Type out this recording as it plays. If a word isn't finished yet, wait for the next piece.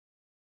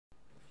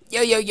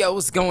Yo,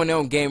 what's going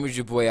on, gamers?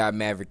 Your boy,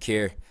 mav-rik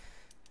here.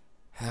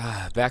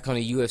 Back on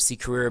the UFC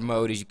career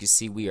mode. As you can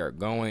see, we are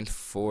going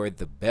for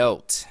the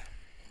belt.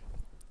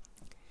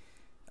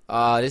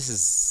 This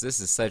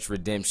is such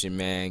redemption,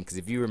 man. Because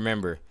if you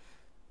remember,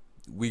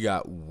 we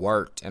got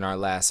worked in our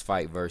last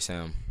fight versus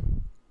him,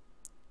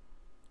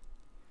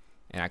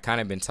 and I kind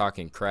of been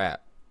talking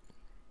crap,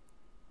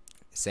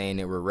 saying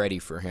that we're ready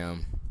for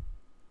him.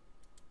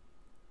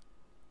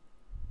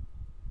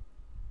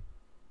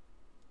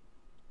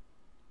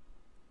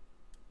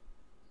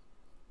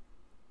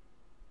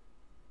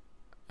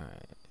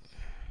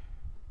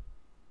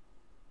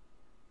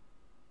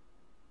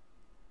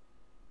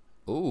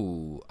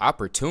 Ooh,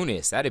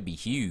 opportunist. That'd be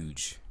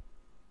huge.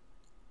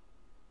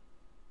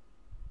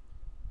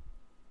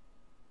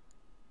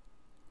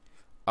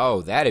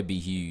 Oh, that'd be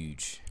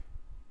huge.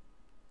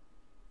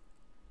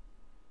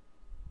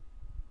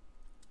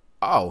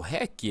 Oh,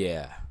 heck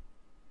yeah.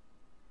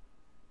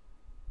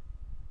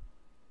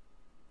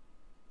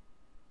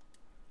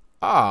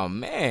 Oh,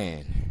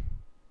 man.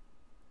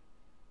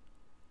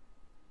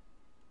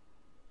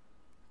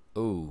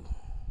 Ooh.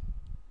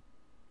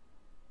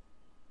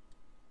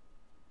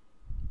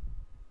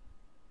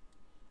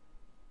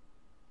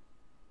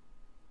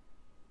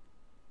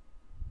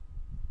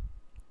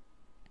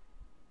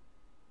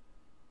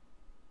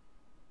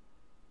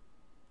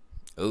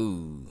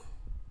 Ooh.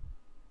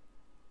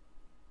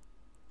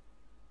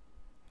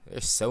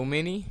 There's so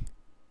many.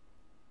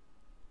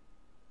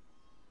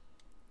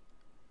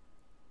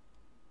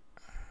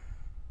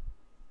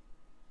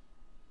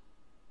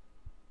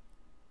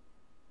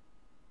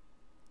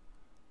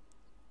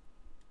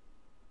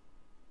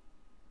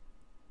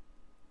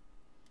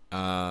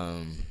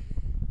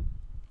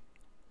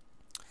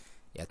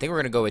 Yeah, I think we're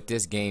gonna go with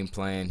this game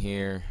plan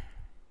here.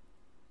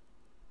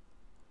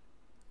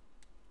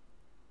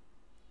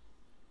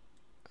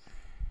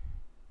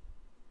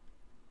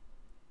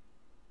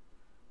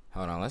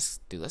 Hold on, let's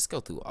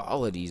go through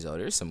all of these though.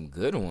 There's some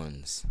good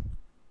ones.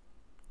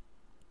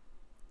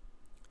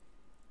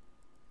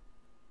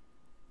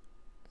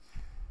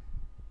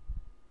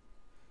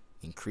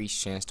 Increased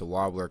chance to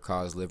wobble or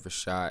cause liver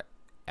shot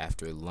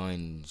after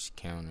lunge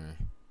counter.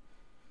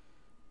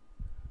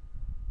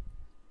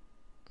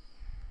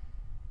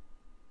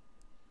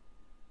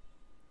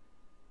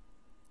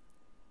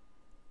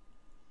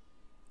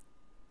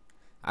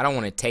 I don't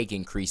want to take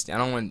increased. I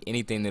don't want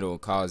anything that will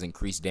cause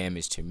increased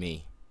damage to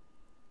me.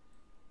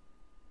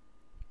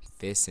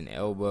 Fists and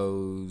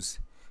elbows.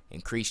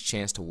 Increased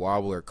chance to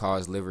wobble or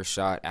cause liver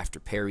shot after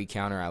parry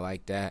counter. I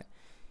like that.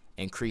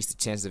 Increase the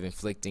chance of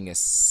inflicting a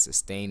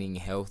sustaining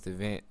health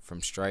event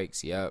from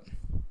strikes. Yep.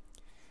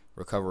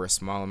 Recover a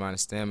small amount of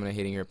stamina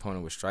hitting your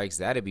opponent with strikes.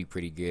 That'd be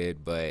pretty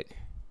good, but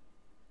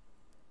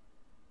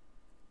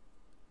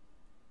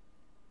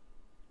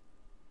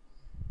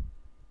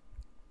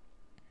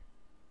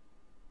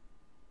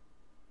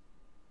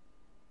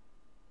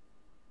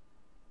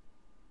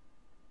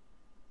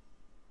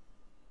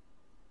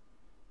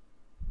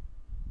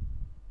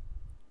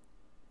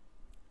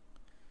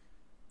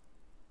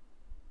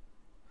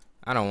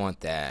I don't want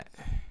that.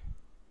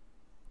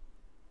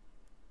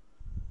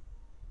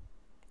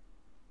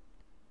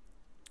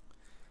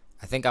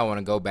 I think I want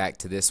to go back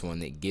to this one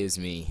that gives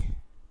me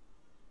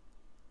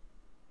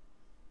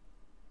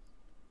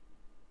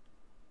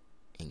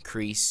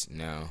increase.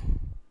 No.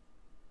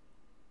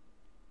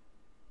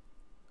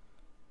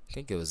 I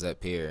think it was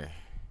up here.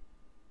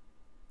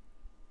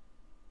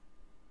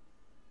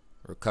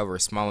 Recover a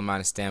small amount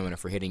of stamina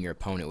for hitting your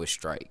opponent with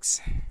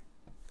strikes.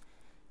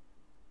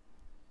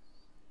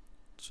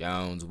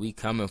 Jones, we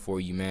coming for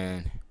you,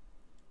 man.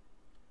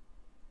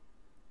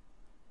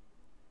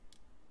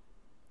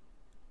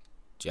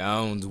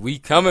 Jones, we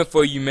coming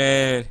for you,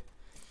 man.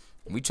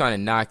 We trying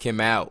to knock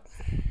him out.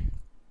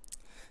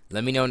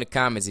 Let me know in the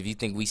comments if you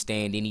think we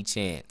stand any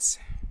chance.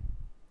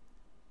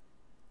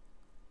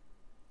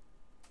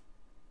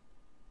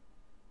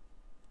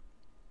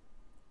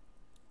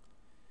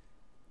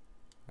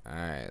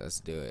 Alright,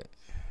 let's do it.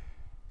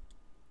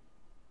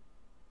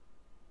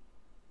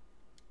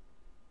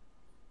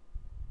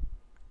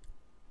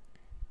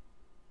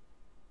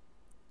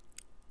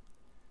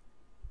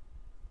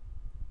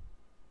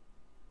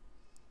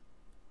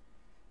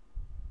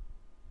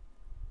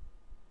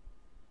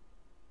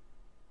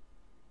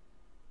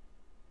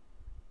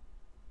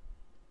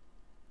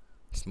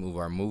 Let's move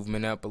our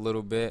movement up a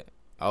little bit.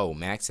 Oh,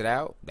 max it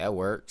out. That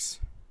works.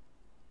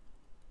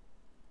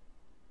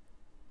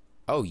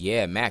 Oh,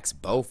 yeah, max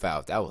both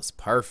out. That was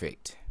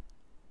perfect.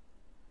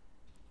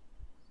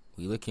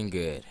 We looking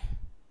good.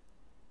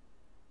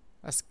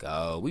 Let's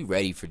go. We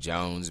ready for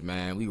Jones,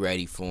 man. We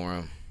ready for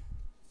him.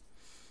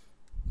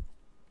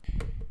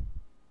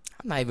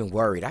 I'm not even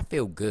worried. I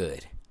feel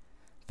good.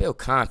 I feel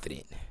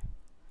confident.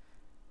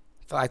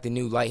 I feel like the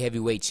new light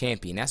heavyweight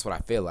champion. That's what I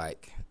feel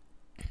like.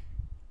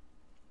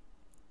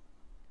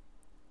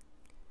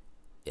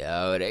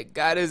 Yo, they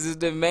got us as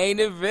the main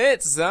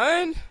event,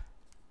 son.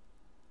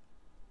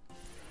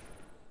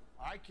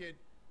 All right, kid.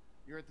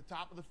 You're at the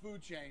top of the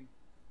food chain.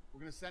 We're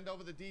going to send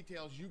over the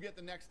details. You get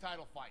the next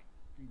title fight.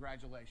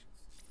 Congratulations.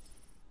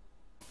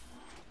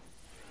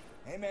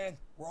 Hey, man,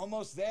 we're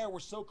almost there. We're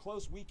so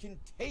close we can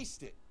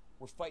taste it.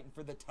 We're fighting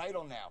for the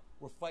title now.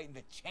 We're fighting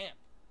the champ.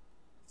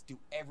 Let's do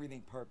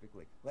everything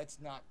perfectly. Let's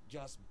not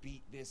just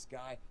beat this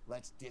guy.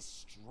 Let's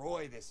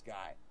destroy this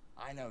guy.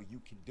 I know you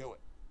can do it.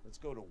 Let's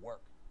go to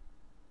work.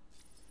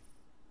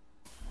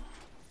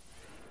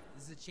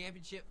 This is a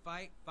championship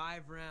fight,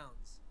 5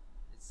 rounds.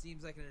 It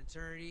seems like an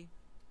eternity.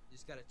 You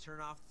just got to turn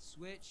off the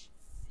switch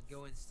and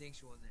go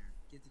instinctual in there.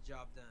 Get the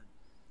job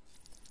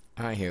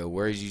done. I hear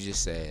words you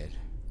just said.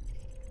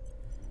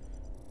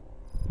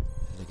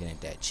 Looking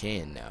at that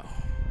chin now.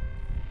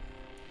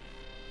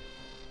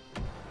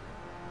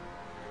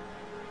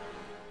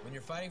 When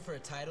you're fighting for a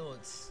title,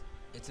 it's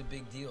a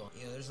big deal.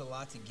 You know, there's a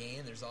lot to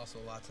gain. There's also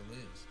a lot to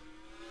lose.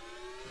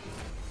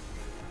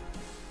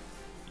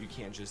 You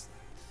can't just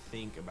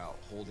think about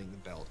holding the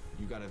belt.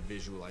 You gotta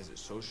visualize it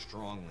so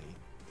strongly,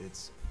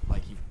 it's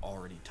like you've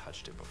already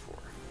touched it before.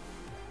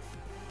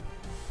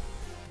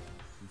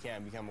 You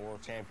can't become a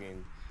world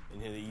champion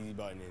and hit the easy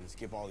button and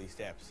skip all these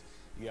steps.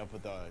 You gotta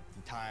put the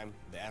time,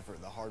 the effort,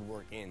 the hard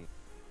work in.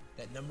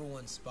 That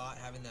 #1 spot,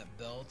 having that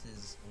belt,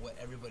 is what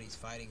everybody's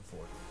fighting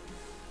for.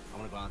 I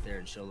want to go out there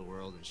and show the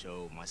world and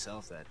show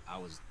myself that I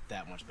was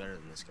that much better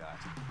than this guy.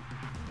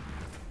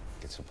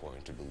 It's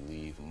important to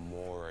believe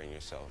more in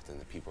yourself than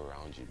the people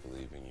around you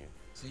believe in you.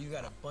 So you've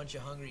got a bunch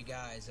of hungry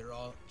guys that are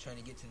all trying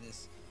to get to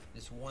this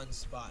one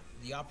spot.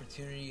 The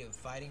opportunity of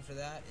fighting for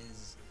that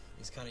is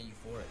kind of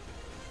euphoric.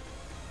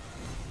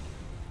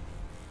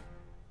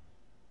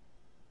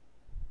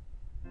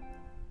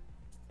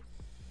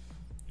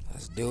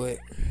 Let's do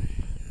it.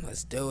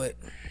 Let's do it.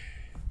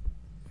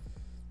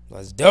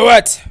 Let's do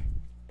it.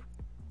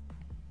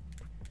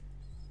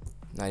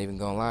 Not even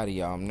gonna lie to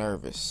y'all, I'm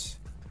nervous.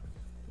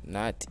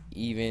 Not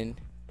even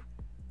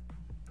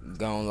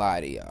gonna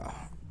lie to y'all.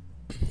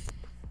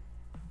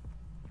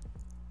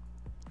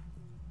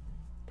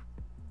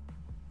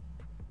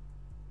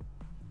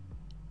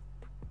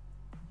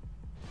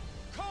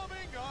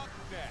 Coming up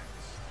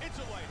next, it's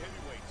a light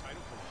heavyweight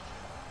title collision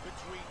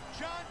between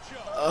John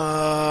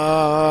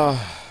Jones.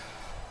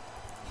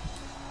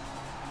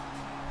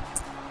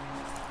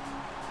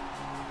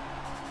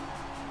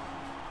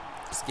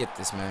 Skip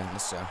this, man.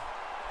 Let's go.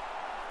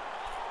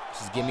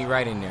 Just get me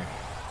right in there.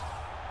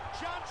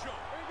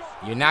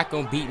 You're not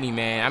gonna beat me,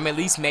 man. I'm at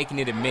least making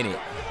it a minute.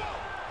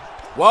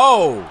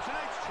 Whoa!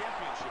 Tonight's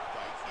championship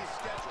fight is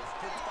scheduled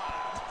for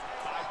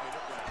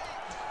 5-minute rounds.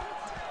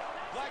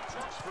 Black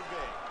trunks for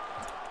Big.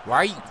 Why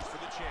are you? For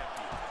the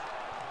champion.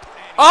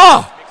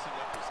 Oh!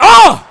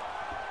 Oh!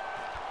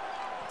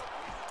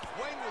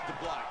 Wayne with the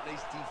block.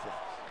 Nice defense.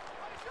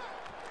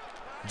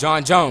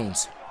 John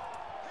Jones.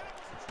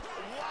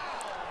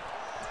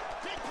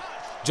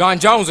 John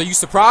Jones, are you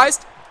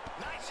surprised?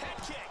 Nice head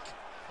kick.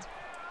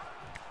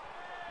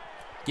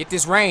 Get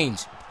this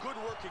range. Good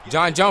work against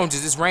John Jones,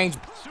 is this range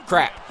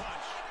crap?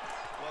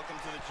 Welcome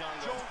to the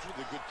jungle. Jones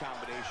with a good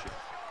combination.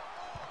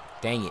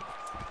 Dang it.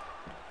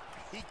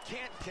 He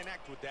can't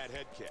connect with that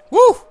head kick.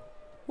 Woo!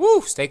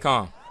 Woo! Stay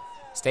calm.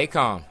 Stay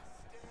calm.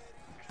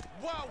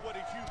 Wow, what a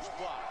huge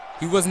block.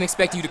 He wasn't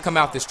expecting you to come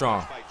out this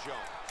strong. By Jones.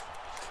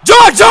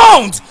 John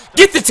Jones!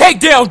 Get the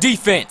takedown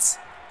defense!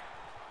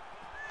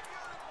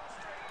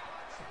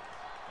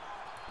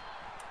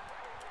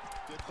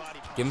 Good body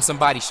punch. Give him some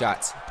body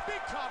shots. Big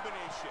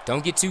combination.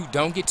 Don't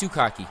get too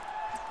cocky.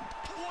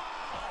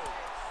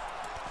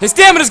 His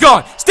stamina's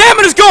gone!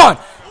 Stamina's gone!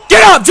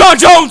 Get up, John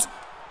Jones!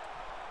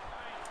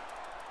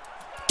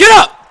 Get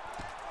up!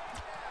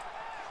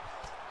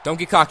 Don't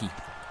get cocky.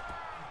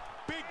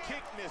 Big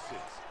kick misses.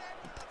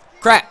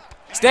 Crap.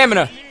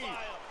 Stamina.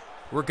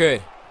 We're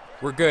good.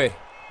 We're good.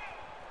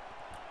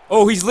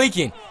 Oh, he's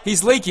leaking.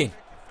 He's leaking.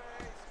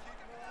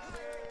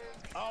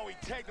 Oh, he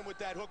tagged him with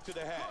that hook to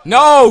the head.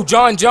 No,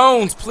 John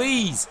Jones,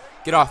 please.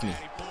 Get off me. And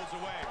he pulls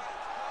away.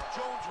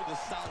 Jones with a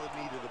solid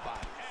knee to the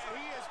body. And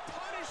he is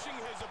punishing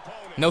his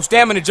opponent. No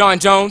stamina, John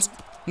Jones.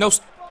 No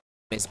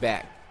it's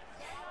back.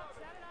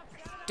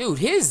 Dude,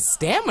 his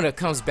stamina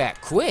comes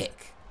back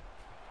quick.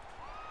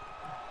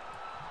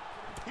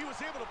 He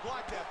was able to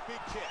block that big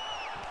kick.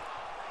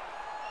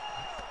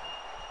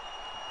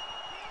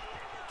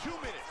 2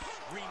 minutes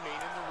remain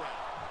in the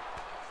round.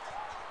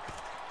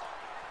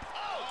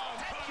 Oh,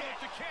 head kick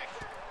to kick.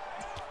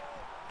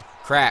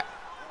 Crap.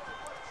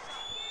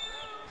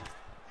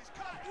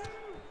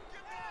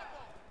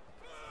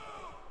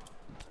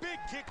 Big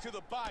kick to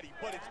the body,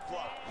 but it's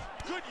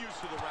blocked. Good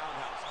use of the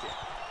roundhouse kick.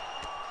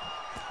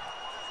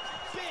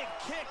 Big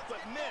kick, but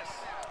miss.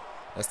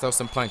 Let's throw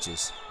some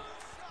punches.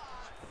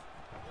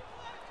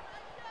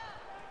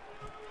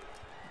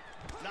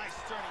 Nice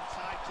turning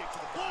side kick to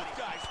the body. Both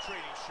guys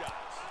trading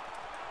shots.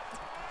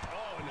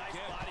 Oh, nice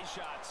body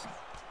shots.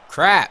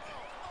 Crap.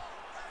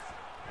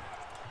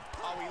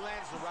 Oh, he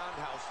lands the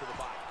roundhouse to the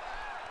body.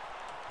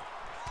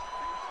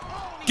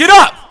 Get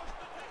up!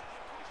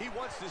 He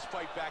wants this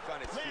fight back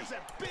on its feet. Lands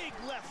a big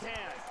left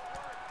hand.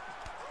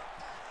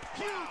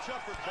 Huge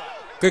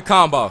uppercut. Good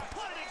combo.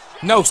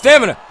 No,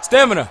 stamina.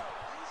 Stamina.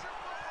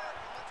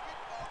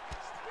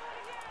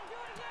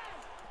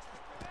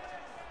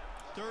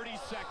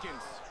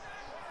 seconds.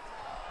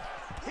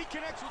 He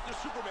connects with the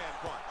Superman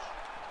punch.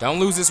 Don't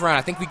lose this round.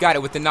 I think we got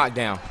it with the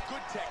knockdown.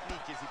 Good technique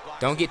as he blocks.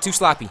 Don't get too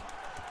sloppy.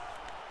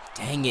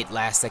 Dang it,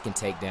 last second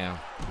takedown.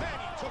 Man,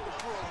 he took him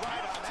for a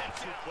ride on that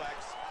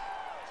suplex.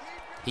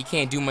 He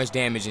can't do much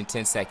damage in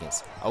 10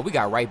 seconds. Oh, we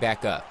got right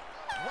back up.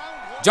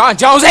 John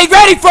Jones ain't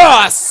ready for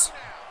us!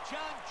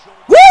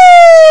 Woo!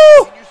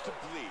 Continues to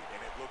bleed,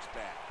 and it looks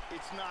bad.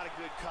 It's not a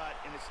good cut,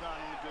 and it's not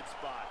in a good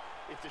spot.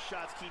 If the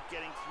shots keep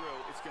getting through,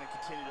 it's going to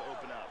continue to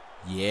open up.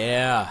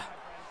 Yeah.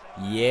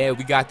 Yeah,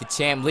 we got the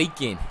champ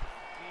leaking.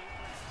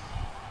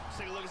 Let's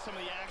take a look at some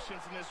of the action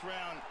from this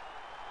round.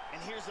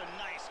 And here's a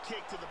nice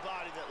kick to the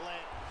body that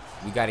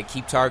landed. We got to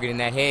keep targeting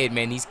that head,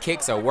 man. These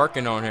kicks are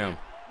working on him.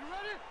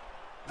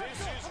 This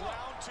is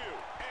round 2,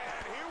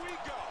 and here we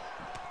go.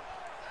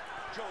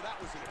 Joe, that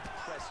was an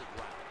impressive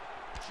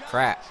round.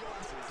 Crap.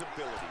 Jones's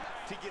ability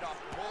to get off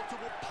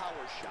multiple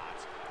power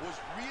shots was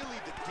really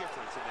the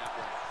difference in that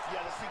round.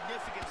 Yeah, the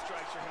significant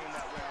strikes for him in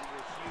that round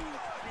were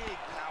huge. Big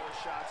power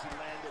shots. He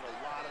landed a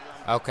lot of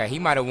them. Okay, he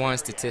might have won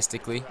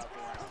statistically.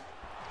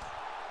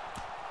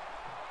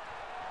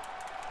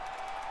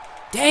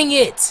 Dang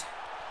it!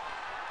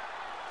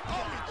 Oh,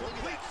 he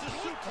completes the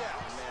suplex,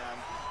 man.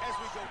 As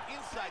we go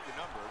inside the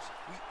numbers,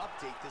 we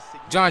update this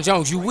significant. John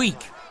Jones, you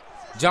weak.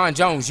 John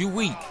Jones, you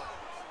weak.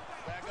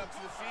 Back up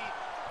to the feet.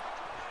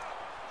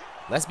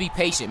 Let's be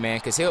patient, man,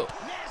 because he'll...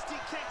 Nasty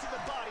kick to the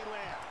body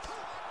lands.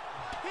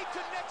 He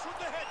connects with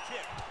the head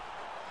kick.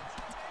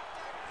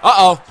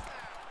 Uh-oh.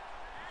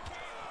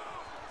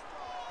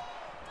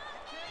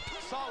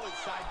 Solid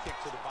side kick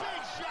to the body.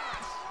 Big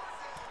shots.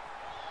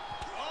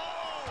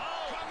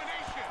 Oh,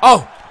 combination.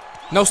 Oh,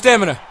 no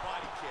stamina.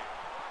 Body kick.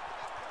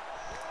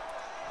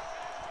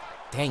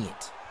 Dang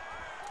it.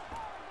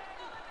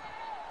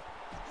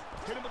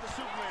 Hit him with the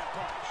Superman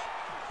punch.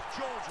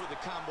 Jones with a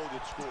combo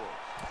that scores.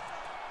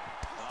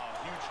 Oh,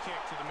 huge kick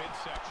to the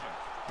midsection.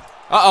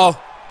 Uh-oh.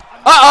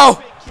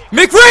 Uh-oh.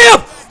 McRib!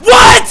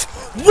 What?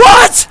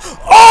 What?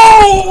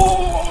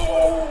 Oh!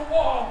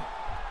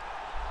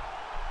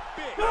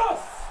 Big. Yes!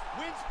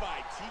 Wins by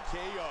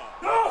TKO.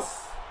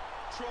 Yes!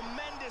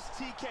 Tremendous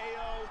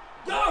TKO.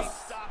 Yes! Great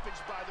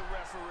stoppage by the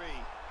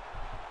referee.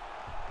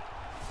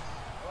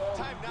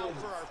 Time now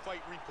for our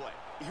fight replay.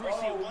 Here we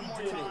see it one more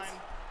did it. time.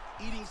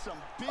 Eating some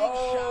big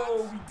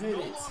Oh, shots. we did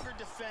no it. longer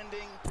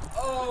defending.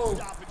 Oh.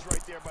 Stoppage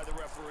right there by the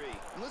referee.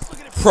 And let's look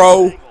at it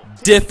Pro from this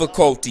angle.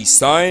 difficulty,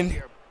 son.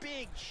 Here,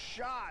 big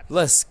shot.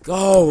 Let's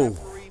go.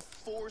 Referee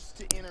forced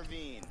to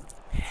intervene.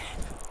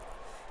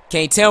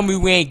 Can't tell me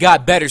we ain't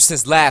got better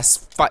since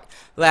last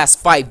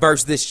fight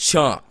versus this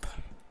chump.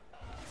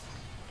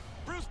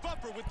 Bruce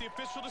Buffer with the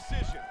official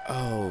decision.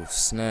 Oh,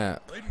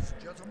 snap. Ladies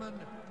and gentlemen,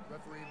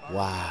 referee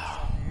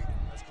Wow.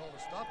 has called a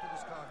stop to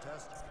this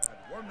contest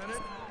at 1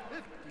 minute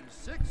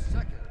 56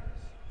 seconds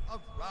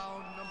of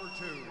round number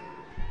 2.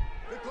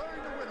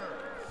 Declaring the winner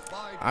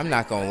by I'm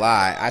not gonna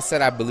lie. I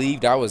said I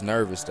believed. I was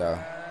nervous, though.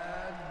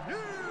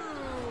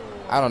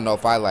 I don't know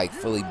if I, like,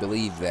 fully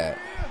believe that.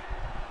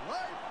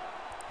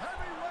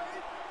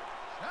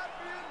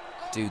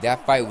 Dude,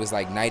 that fight was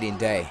like night and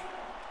day.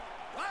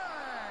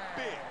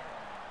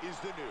 Big is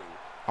the new.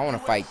 I want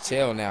to fight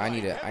Chael now. I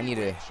need a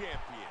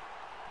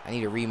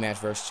Champion. rematch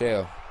versus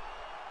Chael.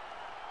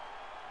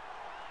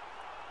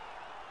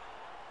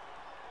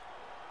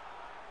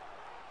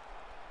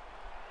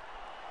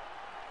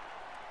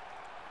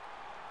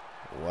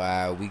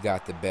 Wow, we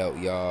got the belt,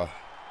 y'all.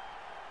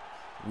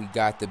 We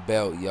got the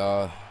belt,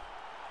 y'all.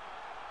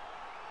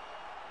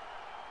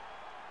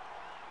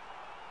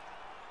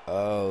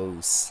 Oh,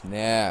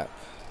 snap.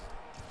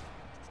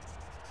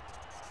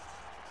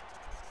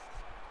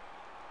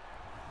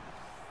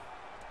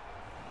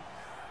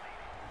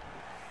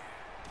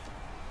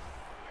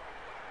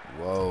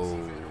 Whoa.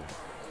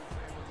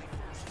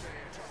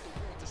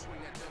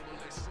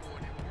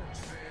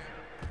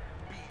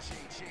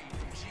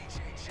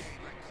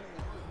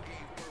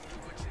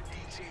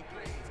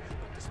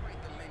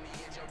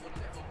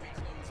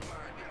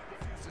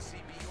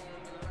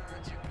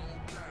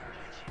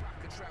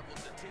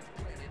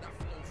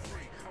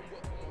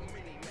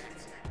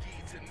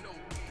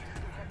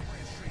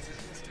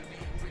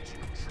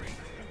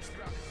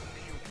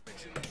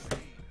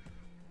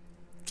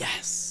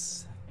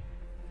 Yes.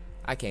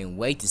 I can't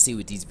wait to see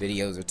what these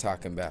videos are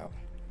talking about.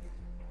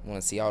 I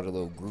want to see all the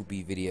little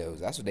groupie videos.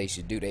 That's what they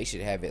should do. They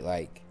should have it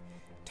like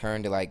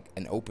turn to like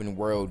an open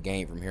world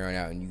game from here on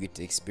out, and you get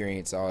to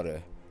experience all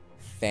the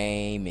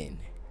fame and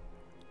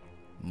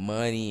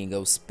money and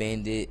go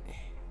spend it.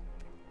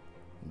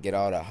 Get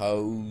all the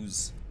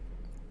hoes.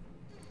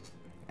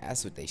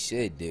 That's what they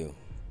should do.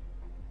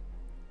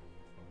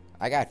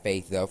 I got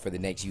faith though for the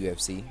next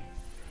UFC.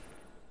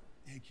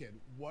 Hey kid,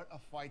 what a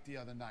fight the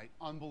other night.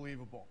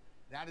 Unbelievable.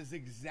 That is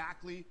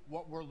exactly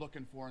what we're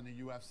looking for in the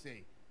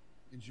UFC.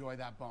 Enjoy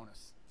that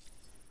bonus.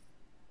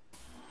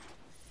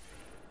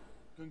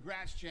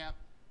 Congrats, champ.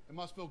 It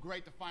must feel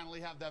great to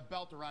finally have that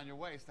belt around your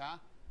waist, huh?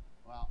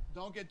 Well,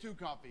 don't get too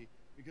comfy,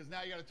 because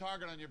now you got a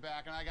target on your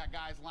back, and I got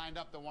guys lined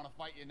up that want to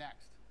fight you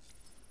next.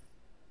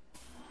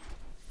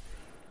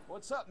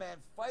 What's up, man?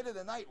 Fight of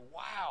the night.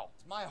 Wow.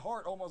 My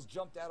heart almost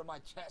jumped out of my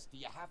chest. Do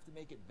you have to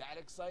make it that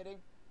exciting?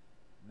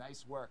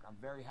 Nice work. I'm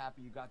very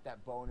happy you got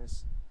that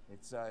bonus.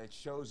 It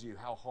shows you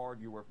how hard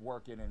you were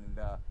working and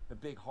the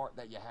big heart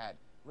that you had.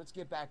 Let's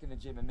get back in the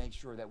gym and make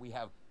sure that we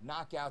have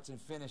knockouts and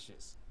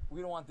finishes.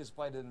 We don't want this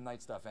fight of the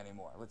night stuff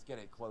anymore. Let's get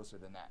it closer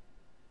than that.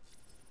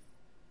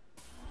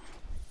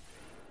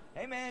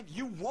 Hey man,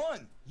 you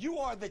won! You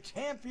are the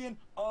champion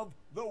of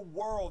the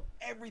world.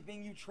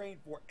 Everything you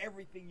trained for,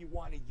 everything you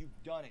wanted,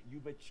 you've done it.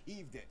 You've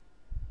achieved it.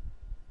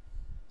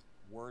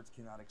 Words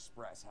cannot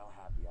express how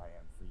happy I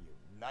am for you.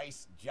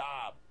 Nice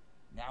job.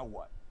 Now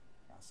what?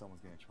 Now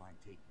someone's gonna try and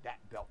take that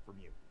belt from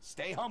you.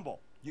 Stay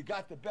humble. You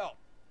got the belt.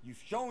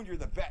 You've shown you're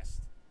the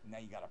best. Now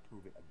you gotta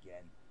prove it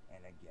again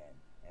and again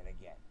and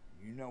again.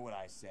 You know what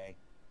I say.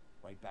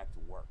 Right back to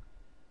work.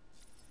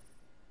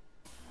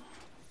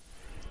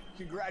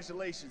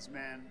 Congratulations,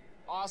 man.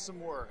 Awesome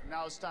work.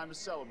 Now it's time to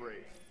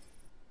celebrate.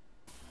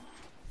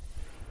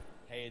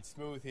 Hey, it's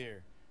Smooth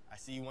here. I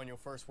see you won your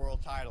first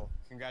world title.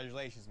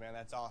 Congratulations, man.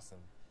 That's awesome.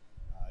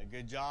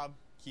 Good job.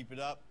 Keep it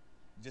up.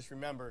 Just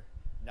remember,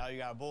 now you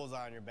got a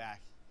bullseye on your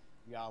back.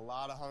 You got a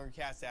lot of hungry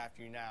cats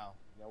after you now.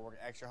 You gotta work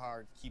extra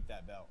hard to keep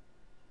that belt.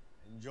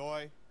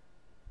 Enjoy.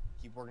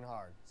 Keep working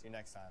hard. See you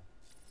next time.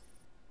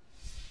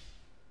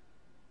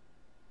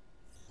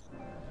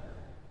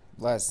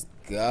 Let's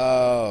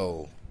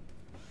go.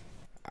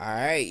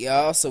 Alright,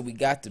 y'all. So we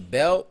got the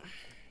belt.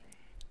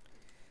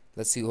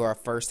 Let's see who our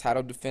first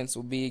title defense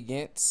will be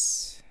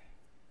against.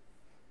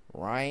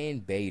 Ryan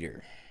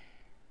Bader.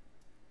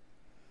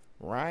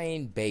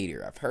 Ryan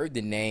Bader. I've heard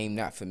the name,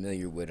 not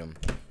familiar with him.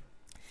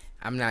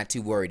 I'm not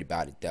too worried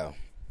about it, though.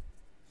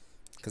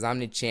 Because I'm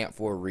the champ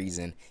for a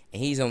reason.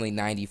 And he's only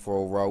 94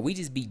 overall. We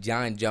just beat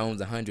John Jones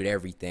 100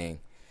 everything.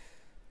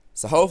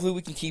 So hopefully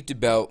we can keep the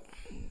belt.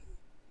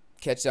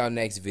 Catch y'all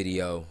next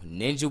video.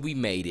 Ninja, we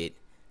made it.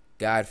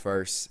 God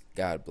first.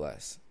 God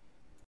bless.